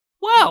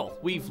Well,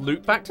 we've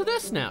looped back to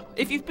this now.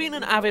 If you've been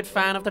an avid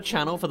fan of the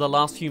channel for the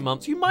last few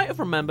months, you might have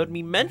remembered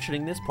me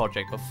mentioning this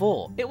project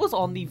before. It was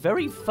on the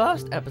very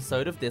first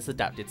episode of this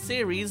adapted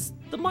series,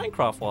 the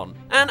Minecraft one.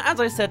 And as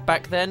I said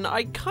back then,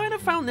 I kind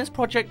of found this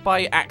project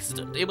by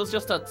accident. It was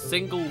just a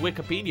single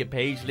Wikipedia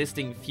page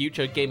listing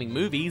future gaming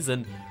movies,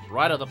 and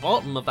right at the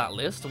bottom of that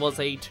list was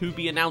a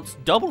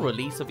to-be-announced double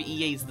release of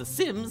EA's The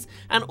Sims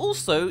and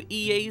also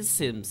EA's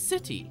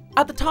SimCity.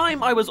 At the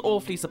time, I was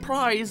awfully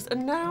surprised,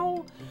 and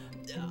now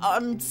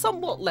I'm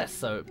somewhat less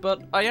so,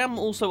 but I am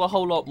also a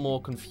whole lot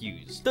more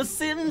confused. The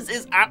Sims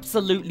is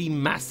absolutely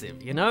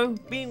massive, you know?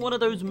 Being one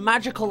of those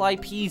magical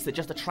IPs that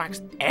just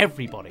attracts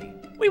everybody.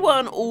 We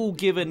weren't all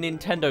given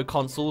Nintendo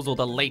consoles or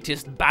the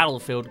latest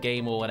Battlefield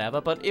game or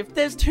whatever, but if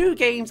there's two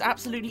games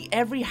absolutely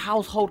every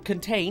household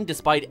contained,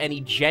 despite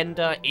any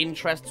gender,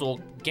 interests, or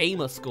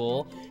gamer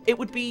score, it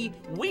would be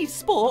Wii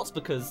Sports,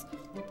 because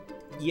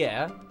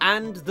yeah,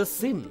 and The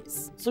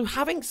Sims. So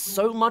having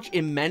so much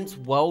immense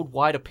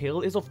worldwide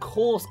appeal is of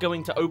course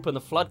going to open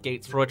the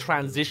floodgates for a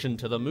transition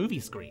to the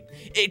movie screen.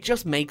 It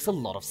just makes a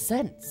lot of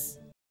sense.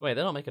 Wait,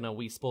 they're not making a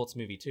Wii Sports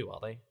movie too, are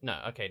they? No,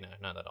 okay, no,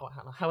 they're not.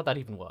 How would that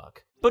even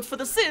work? But for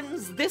The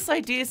Sims, this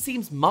idea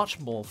seems much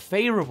more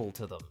favourable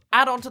to them.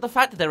 Add on to the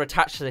fact that they're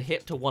attached to the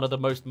hip to one of the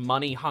most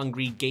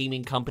money-hungry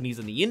gaming companies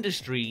in the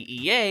industry,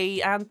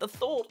 EA, and the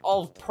thought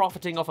of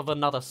profiting off of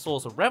another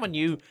source of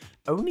revenue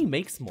only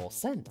makes more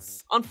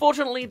sense.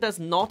 Unfortunately, there's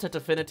not a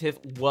definitive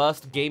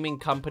worst gaming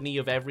company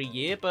of every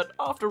year, but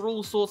after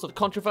all sorts of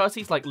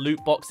controversies like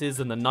loot boxes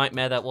and the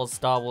nightmare that was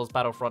Star Wars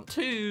Battlefront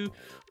 2,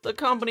 the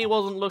company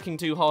wasn't looking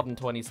too hot in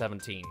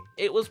 2017.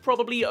 It was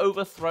probably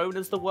overthrown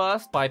as the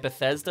worst by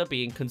Bethesda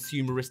being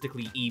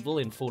consumeristically evil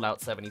in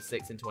Fallout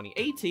 76 in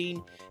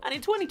 2018, and in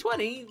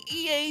 2020,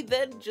 EA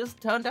then just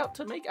turned out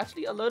to make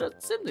actually a load of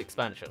Sims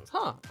expansions.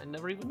 Huh, I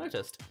never even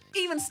noticed.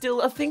 Even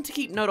still, a thing to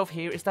keep note of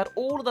here is that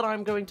all that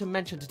I'm going to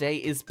mention today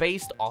is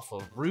based off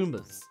of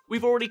rumors.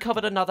 We've already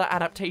covered another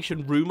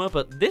adaptation rumor,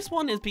 but this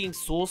one is being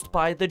sourced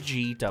by the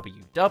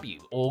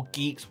GWW, or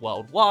Geeks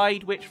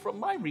Worldwide, which from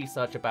my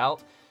research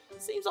about,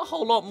 seems a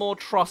whole lot more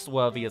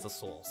trustworthy as a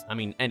source. I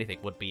mean, anything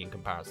would be in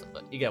comparison,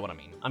 but you get what I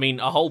mean. I mean,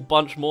 a whole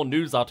bunch more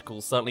news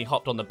articles certainly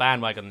hopped on the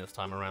bandwagon this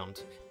time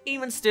around.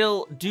 Even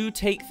still, do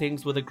take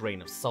things with a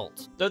grain of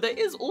salt, though there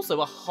is also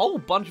a whole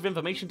bunch of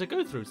information to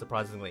go through,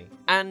 surprisingly.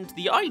 And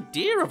the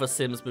idea of a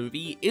Sims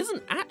movie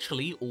isn't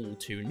actually all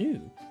too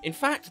new. In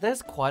fact,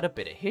 there's quite a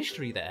bit of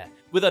history there,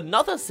 with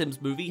another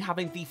Sims movie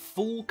having the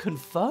full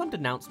confirmed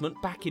announcement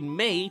back in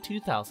May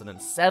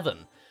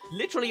 2007.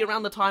 Literally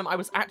around the time I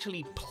was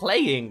actually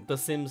playing The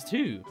Sims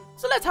 2.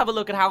 So let's have a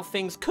look at how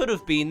things could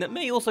have been that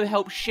may also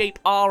help shape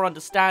our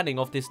understanding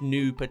of this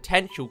new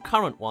potential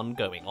current one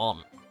going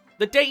on.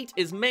 The date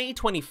is May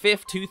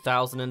 25th,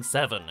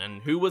 2007,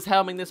 and who was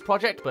helming this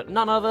project but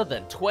none other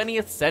than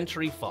 20th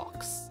Century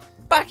Fox.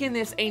 Back in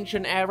this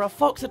ancient era,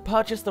 Fox had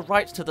purchased the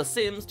rights to The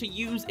Sims to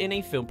use in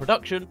a film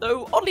production,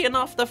 though oddly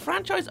enough, the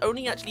franchise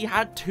only actually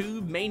had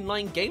 2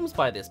 mainline games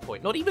by this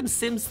point. Not even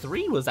Sims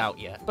 3 was out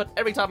yet. But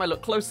every time I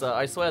look closer,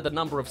 I swear the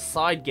number of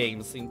side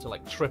games seemed to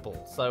like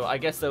triple, so I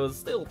guess there was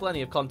still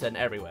plenty of content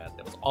everywhere.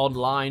 There was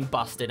online,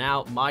 busting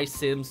out, My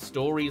Sims,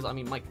 stories, I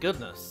mean my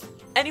goodness.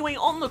 Anyway,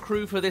 on the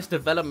crew for this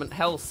development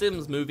hell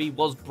Sims movie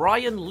was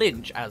Brian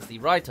Lynch as the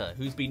writer,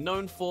 who's been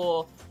known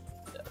for,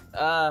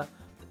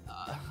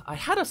 I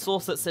had a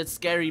source that said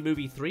Scary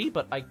Movie 3,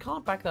 but I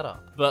can't back that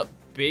up. But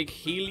Big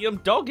Helium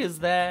Dog is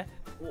there.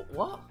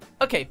 What?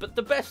 Okay, but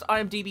the best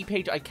IMDb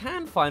page I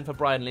can find for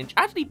Brian Lynch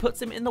actually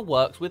puts him in the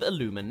works with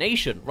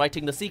Illumination,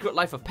 writing The Secret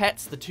Life of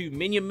Pets, the 2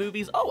 Minion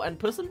movies, oh, and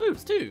Puss in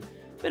Boots too.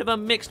 Bit of a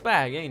mixed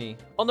bag, ain't he?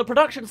 On the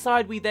production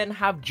side, we then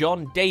have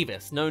John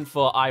Davis, known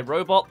for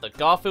iRobot, the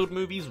Garfield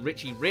movies,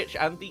 Richie Rich,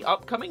 and the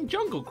upcoming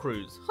Jungle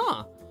Cruise.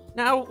 Huh.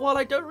 Now, while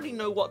I don't really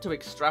know what to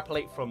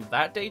extrapolate from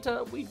that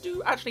data, we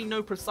do actually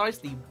know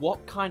precisely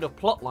what kind of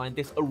plotline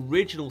this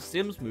original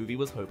Sims movie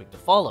was hoping to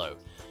follow.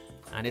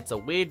 And it's a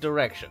weird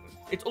direction.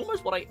 It's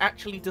almost what I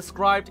actually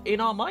described in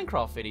our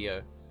Minecraft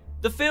video.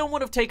 The film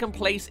would have taken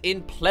place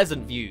in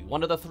Pleasant View,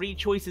 one of the 3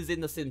 choices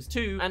in The Sims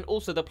 2, and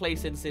also the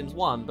place in Sims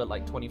 1, but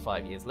like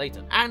 25 years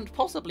later. And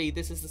possibly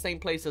this is the same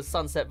place as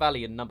Sunset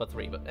Valley in number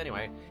 3, but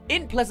anyway.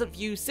 In Pleasant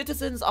View,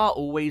 citizens are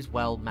always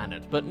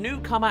well-mannered, but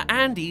newcomer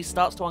Andy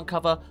starts to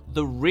uncover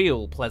the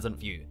real Pleasant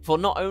View. For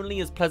not only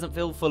is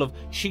Pleasantville full of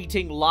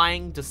cheating,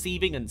 lying,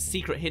 deceiving, and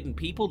secret hidden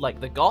people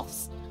like the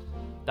Goths,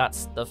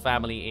 that's the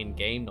family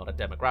in-game, not a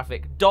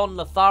demographic, Don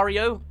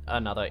Lothario,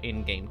 another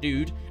in-game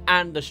dude,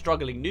 and the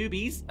struggling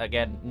newbies,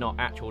 again, not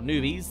actual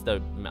newbies,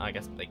 though I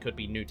guess they could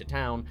be new to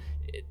town,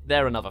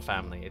 they're another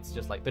family. It's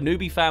just like the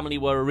newbie family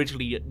were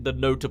originally the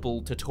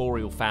notable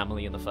tutorial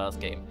family in the first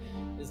game.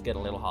 This gets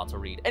a little hard to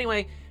read.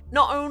 Anyway,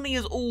 not only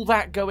is all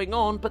that going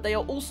on, but they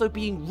are also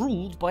being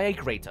ruled by a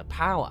greater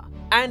power.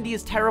 Andy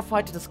is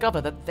terrified to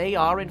discover that they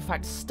are in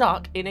fact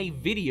stuck in a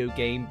video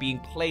game being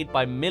played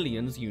by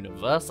millions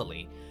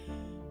universally.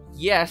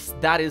 Yes,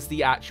 that is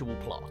the actual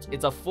plot.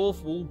 It's a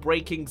fourth wall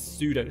breaking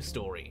pseudo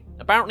story.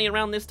 Apparently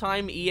around this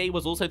time, EA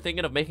was also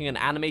thinking of making an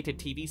animated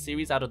TV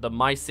series out of the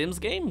My Sims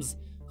games?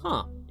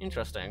 Huh,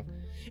 interesting.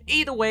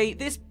 Either way,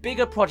 this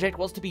bigger project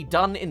was to be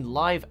done in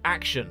live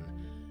action.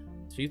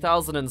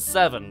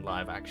 2007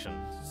 live action.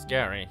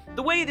 Scary.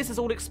 The way this is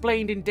all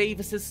explained in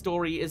Davis's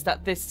story is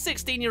that this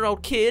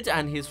 16-year-old kid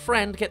and his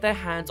friend get their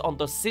hands on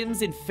the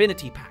Sims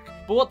Infinity Pack.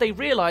 But what they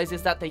realize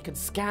is that they can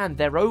scan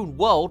their own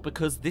world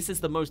because this is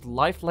the most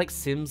lifelike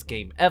Sims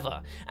game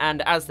ever.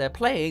 And as they're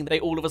playing, they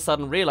all of a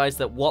sudden realize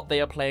that what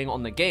they are playing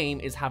on the game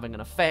is having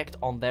an effect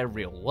on their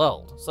real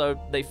world. So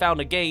they found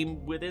a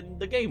game within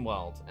the game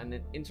world, and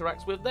it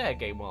interacts with their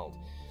game world.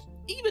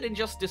 Even in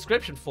just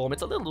description form,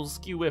 it's a little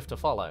skew-if to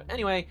follow.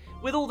 Anyway,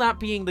 with all that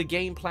being the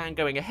game plan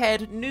going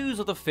ahead, news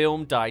of the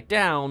film died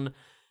down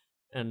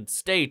and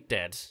stayed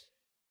dead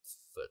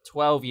for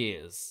 12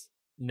 years.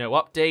 No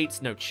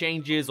updates, no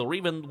changes, or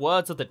even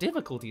words of the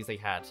difficulties they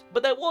had.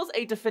 But there was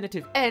a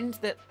definitive end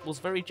that was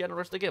very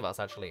generous to give us,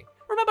 actually.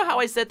 Remember how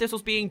I said this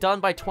was being done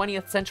by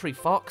 20th Century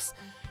Fox?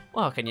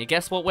 Well, can you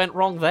guess what went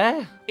wrong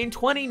there? In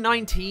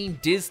 2019,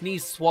 Disney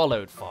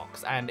swallowed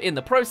Fox, and in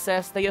the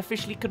process, they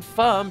officially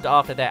confirmed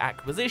after their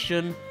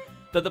acquisition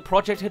that the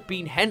project had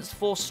been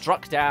henceforth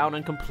struck down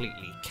and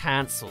completely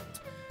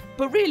cancelled.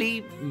 But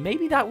really,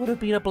 maybe that would have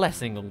been a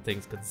blessing, all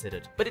things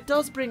considered. But it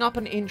does bring up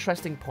an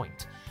interesting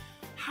point.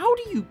 How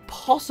do you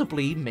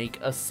possibly make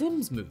a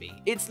Sims movie?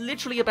 It's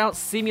literally about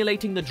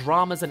simulating the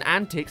dramas and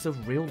antics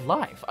of real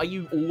life. Are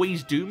you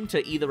always doomed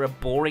to either a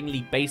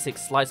boringly basic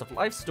slice of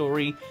life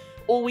story,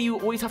 or will you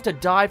always have to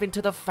dive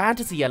into the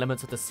fantasy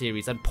elements of the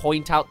series and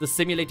point out the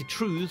simulated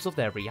truths of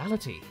their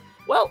reality?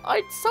 Well,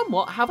 I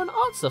somewhat have an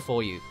answer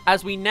for you,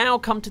 as we now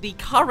come to the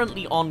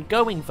currently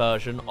ongoing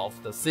version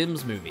of the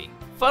Sims movie.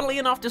 Funnily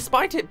enough,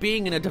 despite it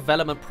being in a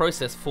development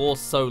process for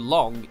so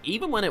long,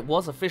 even when it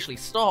was officially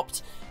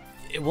stopped,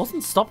 it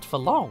wasn't stopped for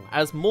long,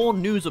 as more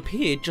news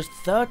appeared just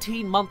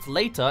 13 months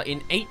later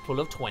in April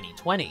of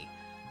 2020.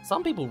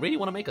 Some people really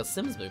want to make a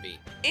Sims movie.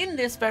 In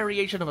this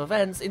variation of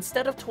events,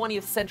 instead of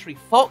 20th Century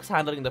Fox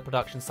handling the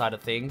production side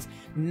of things,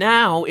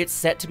 now it's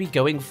set to be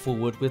going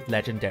forward with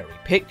Legendary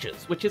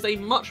Pictures, which is a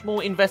much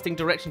more investing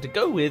direction to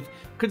go with,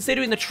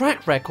 considering the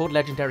track record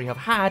Legendary have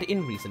had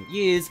in recent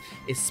years,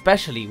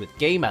 especially with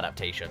game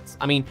adaptations.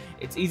 I mean,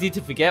 it's easy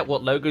to forget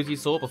what logos you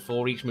saw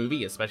before each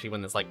movie, especially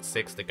when there's like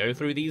 6 to go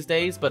through these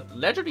days, but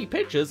Legendary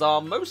Pictures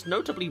are most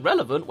notably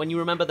relevant when you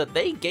remember that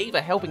they gave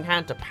a helping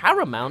hand to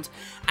Paramount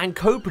and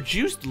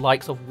co-produced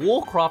likes of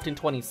Warcraft in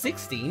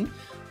 2016.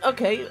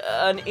 Okay,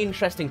 an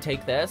interesting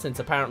take there, since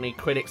apparently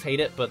critics hate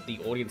it, but the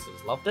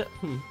audiences loved it.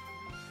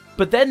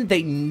 But then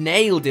they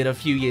nailed it a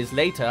few years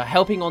later,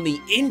 helping on the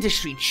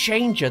industry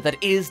changer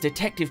that is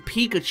Detective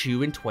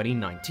Pikachu in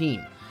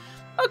 2019.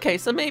 Okay,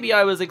 so maybe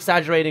I was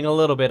exaggerating a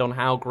little bit on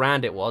how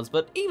grand it was,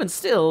 but even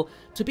still,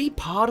 to be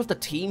part of the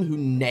team who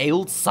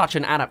nailed such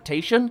an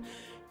adaptation,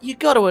 you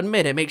gotta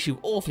admit it makes you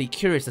awfully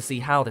curious to see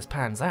how this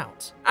pans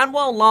out. And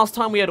while last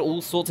time we had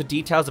all sorts of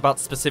details about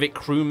specific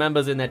crew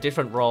members in their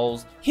different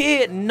roles,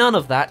 here none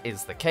of that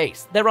is the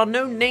case. There are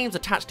no names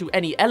attached to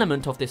any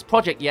element of this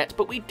project yet,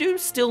 but we do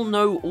still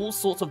know all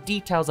sorts of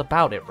details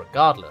about it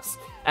regardless.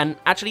 And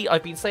actually,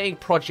 I've been saying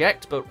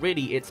project, but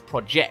really it's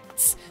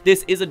projects.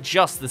 This isn't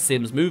just the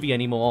Sims movie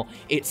anymore,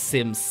 it's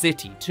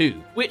SimCity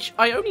too. Which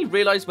I only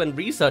realized when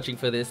researching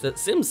for this that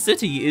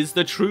SimCity is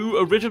the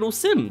true original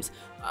Sims.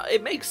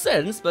 It makes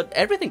sense, but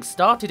everything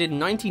started in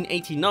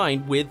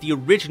 1989 with the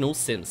original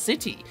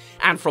SimCity,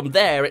 and from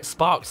there it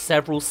sparked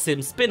several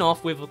Sims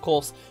spin-off, with of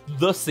course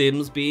The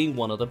Sims being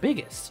one of the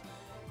biggest.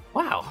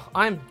 Wow,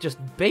 I'm just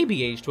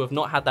baby-aged to have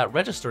not had that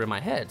register in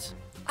my head.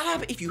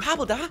 But if you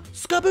have that,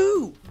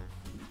 skaboo!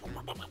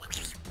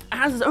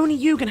 As only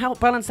you can help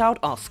balance out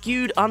our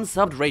skewed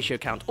unsubbed ratio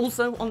count.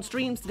 Also, on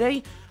streams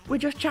today, we're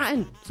just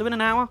chatting, so in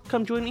an hour,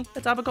 come join me,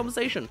 let's have a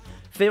conversation.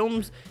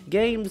 Films,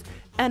 games,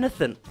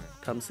 anything.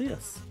 Come see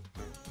us.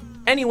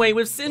 Anyway,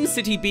 with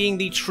SimCity being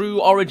the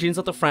true origins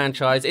of the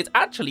franchise, it's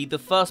actually the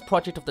first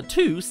project of the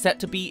two set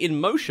to be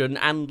in motion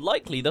and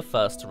likely the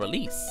first to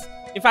release.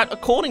 In fact,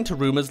 according to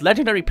rumors,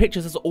 Legendary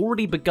Pictures has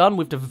already begun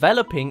with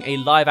developing a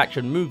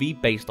live-action movie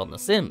based on The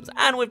Sims,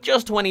 and with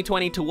just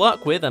 2020 to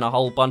work with and a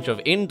whole bunch of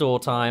indoor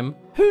time,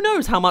 who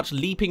knows how much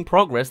leaping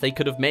progress they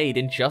could have made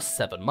in just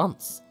 7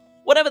 months.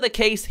 Whatever the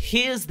case,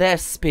 here's their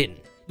spin.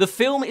 The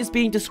film is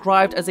being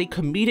described as a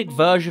comedic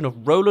version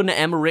of Roland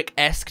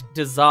Emmerich-esque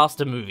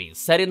disaster movies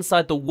set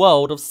inside the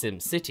world of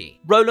SimCity.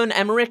 Roland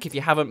Emmerich, if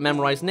you haven't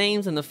memorized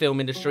names in the film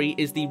industry,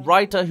 is the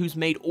writer who's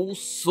made all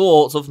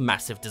sorts of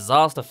massive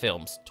disaster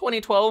films.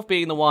 2012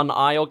 being the one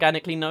I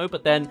organically know,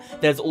 but then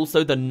there's also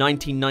the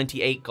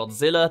 1998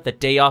 Godzilla, The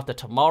Day After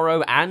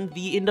Tomorrow, and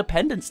the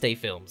Independence Day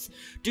films.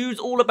 Dude's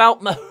all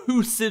about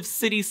massive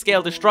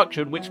city-scale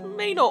destruction, which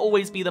may not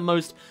always be the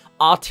most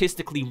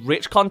artistically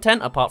rich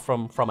content, apart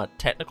from a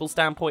technical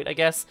standpoint, I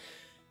guess.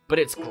 But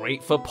it's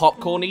great for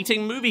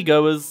popcorn-eating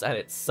moviegoers, and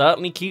it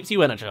certainly keeps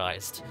you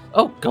energized.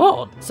 Oh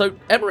god, so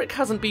Emmerich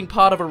hasn't been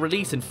part of a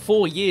release in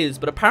 4 years,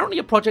 but apparently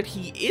a project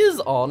he is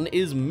on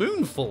is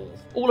Moonfall.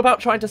 All about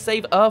trying to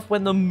save Earth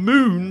when the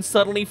moon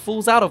suddenly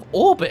falls out of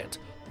orbit.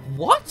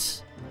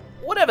 What?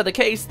 Whatever the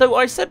case, though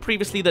I said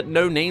previously that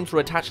no names were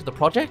attached to the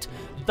project,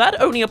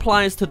 that only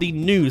applies to the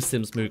new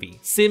Sims movie.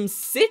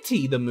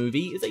 SimCity, the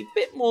movie, is a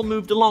bit more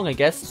moved along, I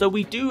guess, so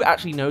we do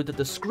actually know that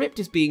the script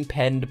is being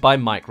penned by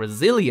Mike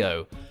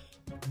Rosilio.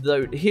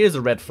 Though, here's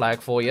a red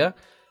flag for you.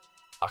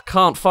 I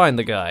can't find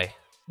the guy.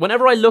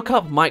 Whenever I look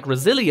up Mike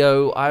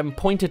Rosilio, I'm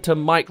pointed to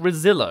Mike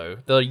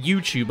Rosillo, the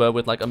YouTuber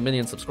with like 1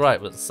 million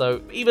subscribers.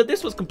 So either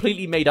this was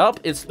completely made up,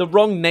 it's the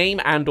wrong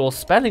name and or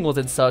spelling was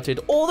inserted,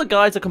 or the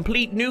guy's a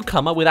complete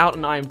newcomer without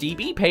an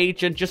IMDb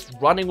page and just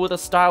running with a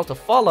style to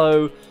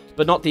follow,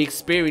 but not the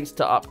experience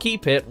to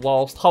upkeep it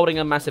whilst holding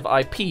a massive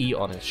IP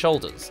on his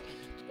shoulders.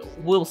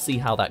 We'll see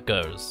how that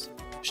goes.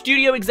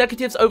 Studio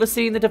executives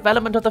overseeing the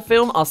development of the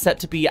film are set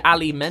to be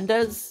Ali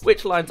Mendez,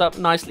 which lines up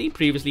nicely,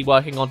 previously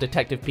working on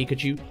Detective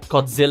Pikachu,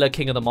 Godzilla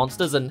King of the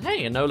Monsters, and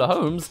hey, Enola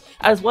Holmes,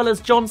 as well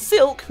as John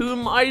Silk,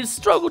 whom I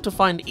struggle to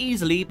find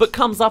easily, but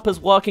comes up as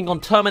working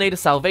on Terminator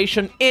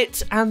Salvation,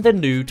 It, and the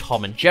new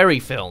Tom and Jerry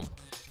film.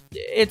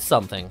 It's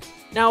something.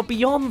 Now,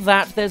 beyond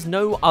that, there's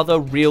no other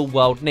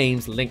real-world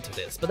names linked to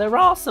this, but there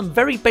are some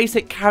very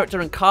basic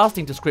character and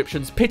casting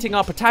descriptions pitting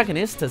our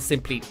protagonists as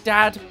simply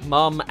dad,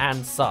 mum,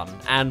 and son,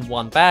 and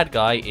one bad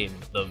guy in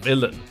the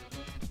villain.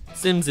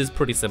 Sims is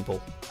pretty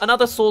simple.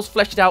 Another source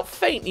fleshed it out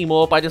faintly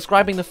more by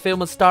describing the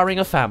film as starring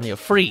a family of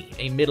 3,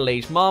 a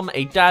middle-aged mum,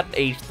 a dad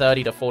aged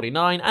 30 to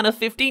 49, and a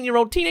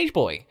 15-year-old teenage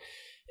boy.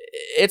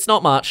 It's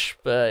not much,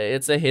 but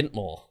it's a hint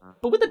more.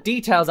 But with the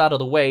details out of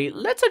the way,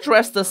 let's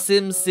address the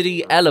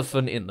SimCity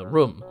elephant in the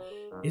room.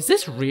 Is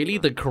this really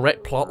the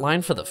correct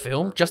plotline for the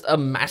film? Just a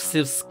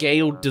massive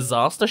scale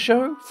disaster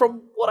show?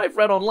 From what I've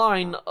read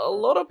online, a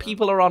lot of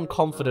people are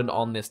unconfident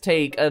on this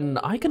take, and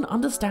I can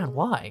understand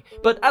why.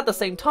 But at the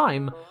same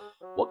time,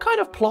 what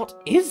kind of plot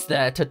is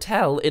there to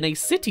tell in a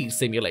city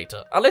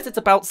simulator? Unless it's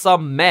about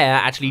some mayor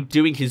actually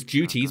doing his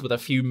duties with a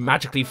few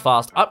magically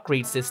fast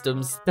upgrade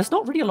systems, there's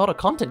not really a lot of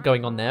content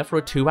going on there for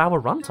a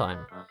 2-hour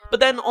runtime. But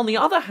then, on the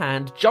other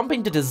hand,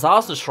 jumping to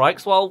disaster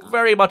strikes, while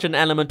very much an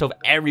element of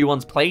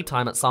everyone's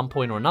playtime at some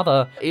point or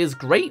another, is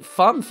great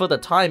fun for the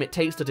time it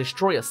takes to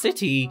destroy a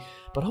city,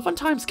 but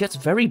oftentimes gets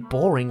very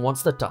boring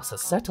once the dust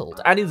has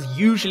settled, and is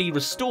usually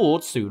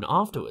restored soon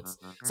afterwards.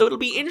 So it'll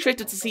be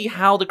interesting to see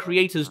how the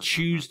creators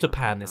choose to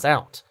pan this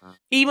out.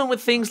 Even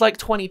with things like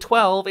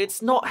 2012,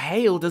 it's not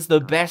hailed as the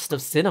best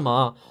of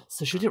cinema,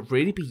 so should it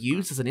really be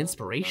used as an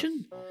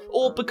inspiration?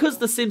 Or because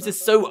The Sims is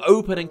so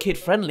open and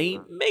kid-friendly,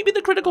 maybe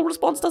the critical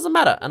response doesn't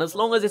matter, and as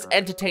long as it's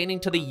entertaining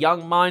to the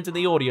young minds in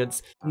the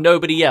audience,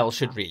 nobody else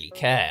should really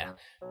care.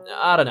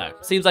 I don't know,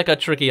 seems like a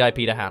tricky IP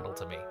to handle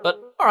to me. But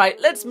alright,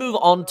 let's move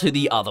on to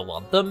the other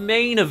one, the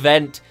main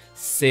event,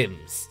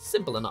 Sims.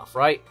 Simple enough,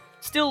 right?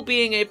 Still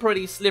being a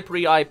pretty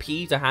slippery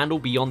IP to handle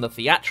beyond the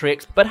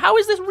theatrics, but how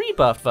is this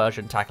rebirth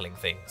version tackling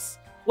things?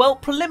 Well,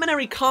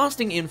 preliminary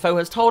casting info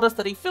has told us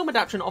that a film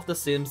adaptation of The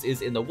Sims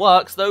is in the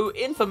works, though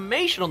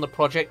information on the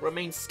project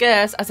remains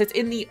scarce as it's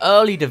in the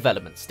early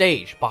development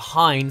stage,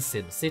 behind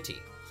SimCity.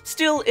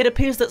 Still, it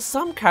appears that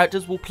some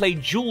characters will play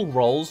dual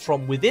roles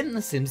from within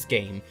the Sims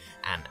game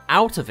and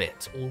out of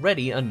it,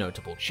 already a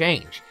notable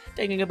change,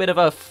 taking a bit of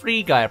a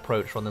free guy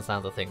approach from the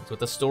sound of things, with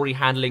the story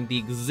handling the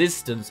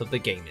existence of the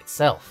game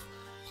itself.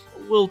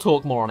 We'll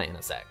talk more on it in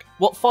a sec.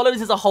 What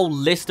follows is a whole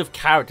list of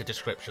character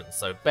descriptions,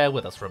 so bear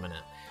with us for a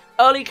minute.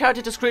 Early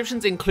character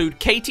descriptions include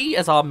Katie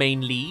as our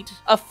main lead,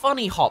 a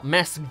funny hot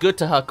mess good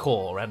to her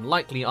core and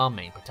likely our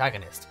main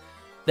protagonist.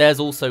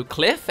 There's also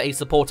Cliff, a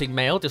supporting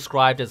male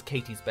described as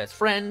Katie's best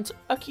friend,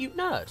 a cute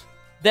nerd.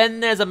 Then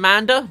there's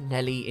Amanda,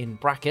 Nelly in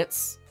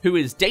brackets, who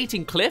is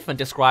dating Cliff and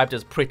described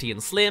as pretty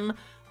and slim.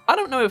 I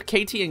don't know if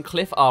Katie and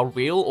Cliff are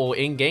real or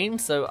in-game,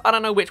 so I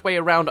don't know which way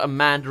around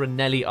Amanda and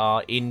Nelly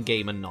are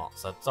in-game and not,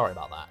 so sorry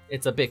about that.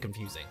 It's a bit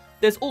confusing.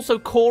 There's also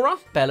Cora,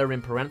 Bella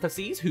in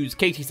parentheses, who's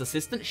Katie's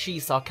assistant,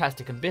 she's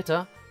sarcastic and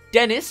bitter.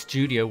 Dennis,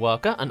 studio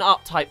worker, an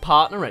uptight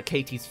partner at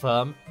Katie's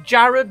firm.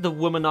 Jared, the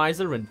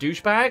womanizer and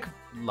douchebag,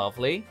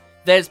 lovely.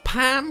 There's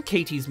Pam,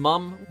 Katie's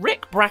mum.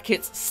 Rick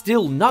brackets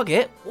Still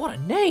Nugget, what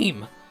a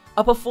name!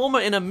 A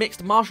performer in a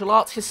mixed martial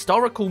arts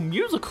historical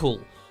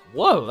musical.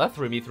 Whoa, that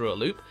threw me through a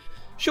loop.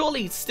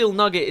 Surely Still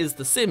Nugget is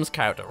the Sims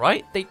character,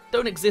 right? They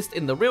don't exist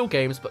in the real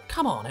games, but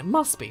come on, it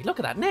must be, look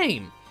at that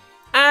name.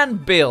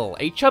 And Bill,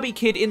 a chubby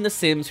kid in The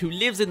Sims who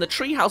lives in the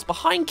treehouse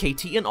behind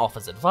Katie and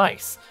offers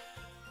advice.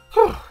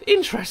 Whew,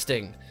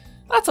 interesting.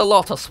 That's a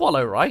lot to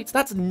swallow, right?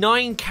 That's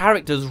 9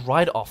 characters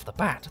right off the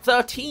bat.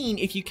 13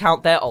 if you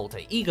count their alter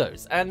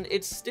egos, and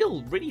it's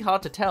still really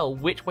hard to tell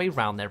which way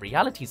round their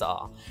realities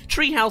are.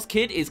 Treehouse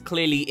Kid is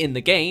clearly in the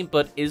game,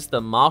 but is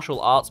the martial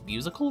arts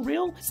musical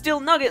real? Still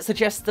Nugget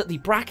suggests that the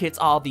brackets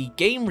are the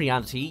game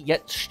reality,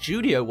 yet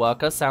studio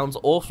worker sounds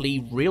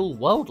awfully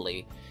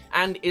real-worldly.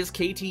 And is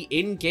Katie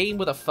in-game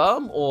with a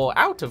firm or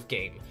out of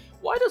game?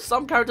 Why do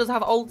some characters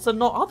have alts and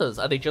not others?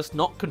 Are they just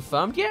not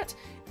confirmed yet?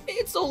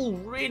 It's all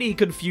really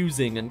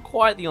confusing and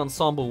quite the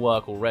ensemble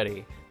work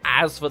already.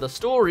 As for the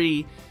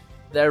story,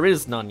 there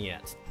is none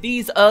yet.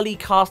 These early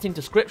casting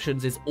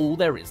descriptions is all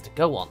there is to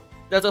go on.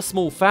 There's a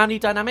small family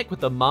dynamic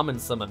with the mum and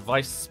some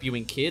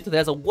advice-spewing kid.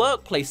 There's a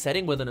workplace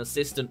setting with an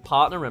assistant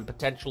partner and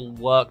potential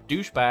work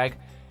douchebag.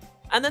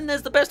 And then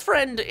there's the best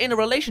friend in a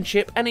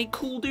relationship and a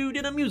cool dude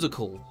in a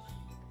musical.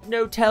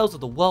 No tales of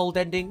the world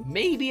ending,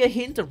 maybe a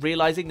hint of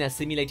realizing their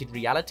simulated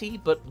reality,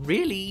 but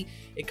really,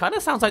 it kind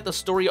of sounds like the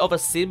story of a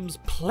Sims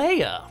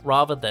player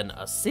rather than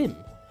a Sim.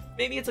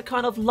 Maybe it's a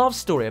kind of love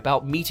story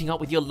about meeting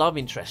up with your love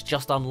interest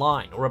just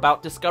online, or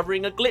about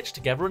discovering a glitch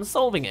together and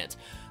solving it.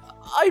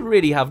 I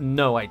really have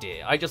no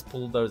idea, I just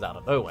pulled those out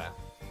of nowhere.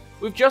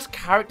 With just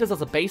characters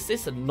as a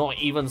basis and not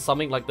even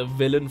something like the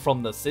villain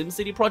from the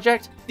SimCity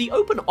project, the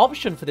open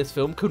option for this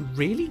film could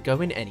really go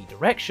in any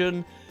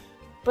direction,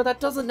 but that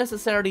doesn't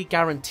necessarily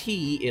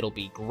guarantee it'll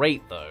be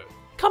great though.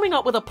 Coming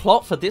up with a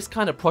plot for this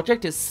kind of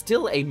project is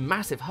still a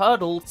massive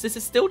hurdle, since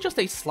it's still just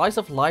a slice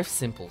of life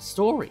simple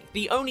story.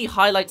 The only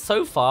highlights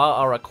so far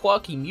are a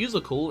quirky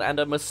musical and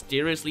a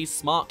mysteriously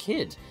smart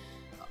kid.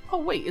 Oh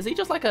wait, is he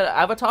just like an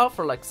avatar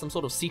for like some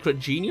sort of secret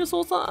genius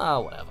or something? Ah,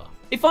 whatever.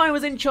 If I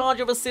was in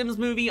charge of a Sims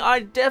movie,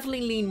 I'd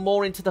definitely lean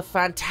more into the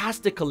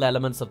fantastical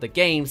elements of the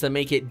games and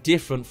make it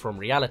different from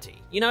reality.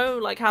 You know,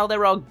 like how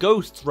there are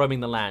ghosts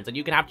roaming the lands and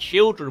you can have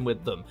children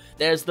with them.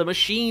 There's the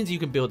machines you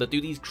can build that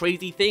do these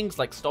crazy things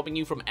like stopping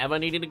you from ever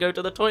needing to go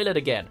to the toilet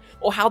again.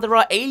 Or how there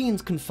are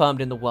aliens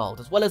confirmed in the world,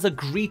 as well as a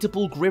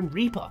greetable Grim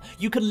Reaper.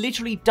 You can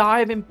literally die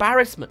of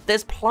embarrassment.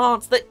 There's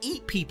plants that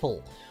eat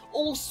people.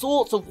 All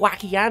sorts of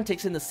wacky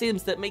antics in The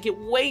Sims that make it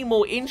way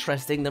more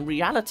interesting than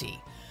reality.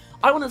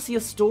 I want to see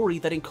a story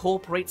that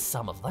incorporates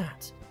some of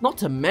that. Not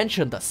to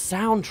mention the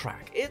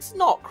soundtrack. It's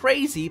not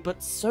crazy,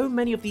 but so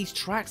many of these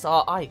tracks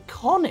are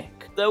iconic.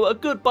 Though a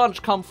good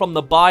bunch come from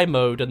the buy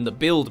mode and the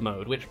build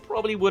mode, which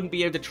probably wouldn't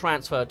be able to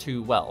transfer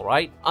too well,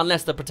 right?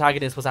 Unless the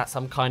protagonist was at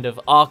some kind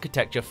of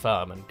architecture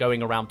firm and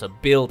going around to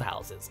build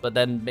houses, but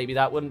then maybe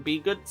that wouldn't be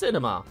good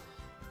cinema.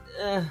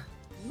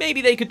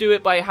 Maybe they could do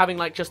it by having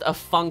like just a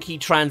funky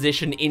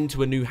transition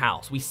into a new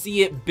house. We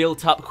see it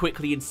built up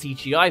quickly in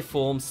CGI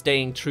form,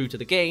 staying true to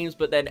the games,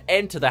 but then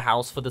enter the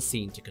house for the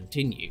scene to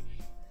continue.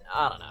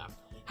 I don't know.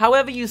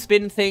 However you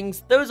spin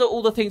things, those are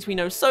all the things we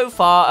know so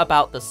far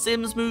about the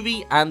Sims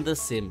movie and the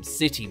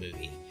SimCity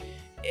movie.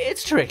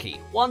 It's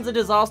tricky. One's a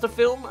disaster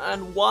film,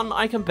 and one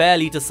I can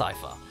barely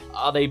decipher.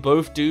 Are they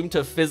both doomed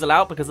to fizzle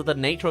out because of the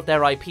nature of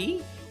their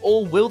IP?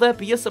 Or will there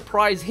be a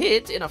surprise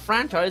hit in a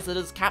franchise that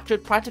has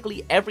captured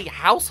practically every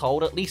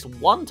household at least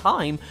one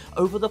time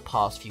over the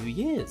past few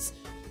years?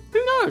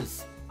 Who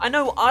knows? I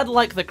know I'd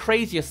like the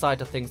crazier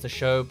side of things to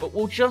show, but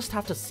we'll just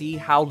have to see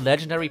how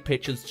Legendary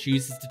Pictures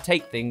chooses to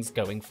take things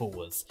going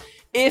forwards.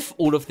 If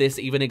all of this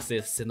even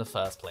exists in the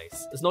first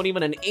place. There's not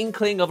even an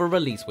inkling of a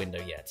release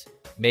window yet.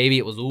 Maybe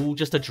it was all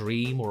just a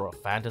dream or a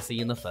fantasy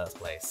in the first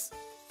place.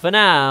 For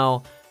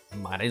now,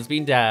 my name's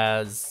been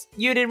Daz,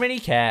 you didn't really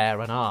care,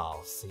 and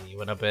I'll see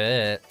you in a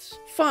bit.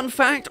 Fun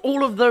fact,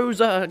 all of those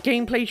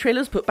gameplay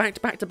trailers put back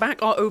to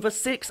back are over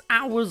 6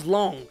 hours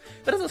long.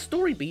 But as a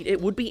story beat,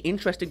 it would be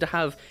interesting to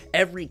have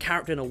every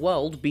character in a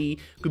world be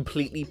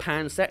completely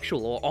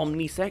pansexual or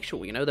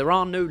omnisexual, you know, there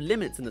are no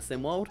limits in the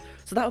sim world,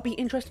 so that would be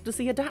interesting to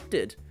see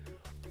adapted.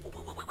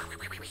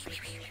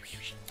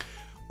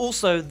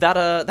 Also,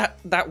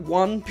 that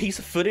one piece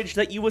of footage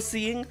that you were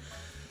seeing,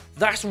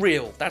 that's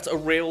real. That's a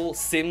real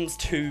Sims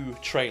 2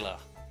 trailer.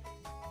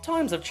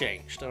 Times have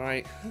changed,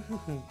 alright?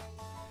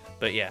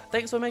 But yeah,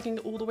 thanks for making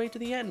it all the way to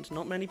the end.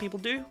 Not many people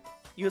do.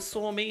 You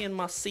saw me in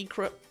my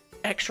secret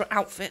extra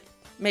outfit.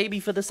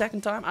 Maybe for the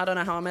second time. I don't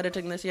know how I'm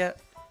editing this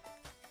yet.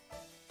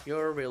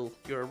 You're a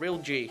real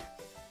G.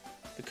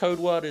 The code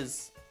word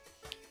is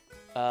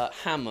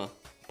hammer.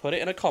 Put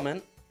it in a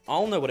comment.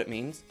 I'll know what it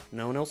means.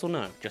 No one else will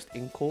know. Just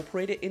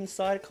incorporate it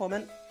inside a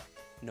comment.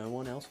 No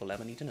one else will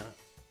ever need to know.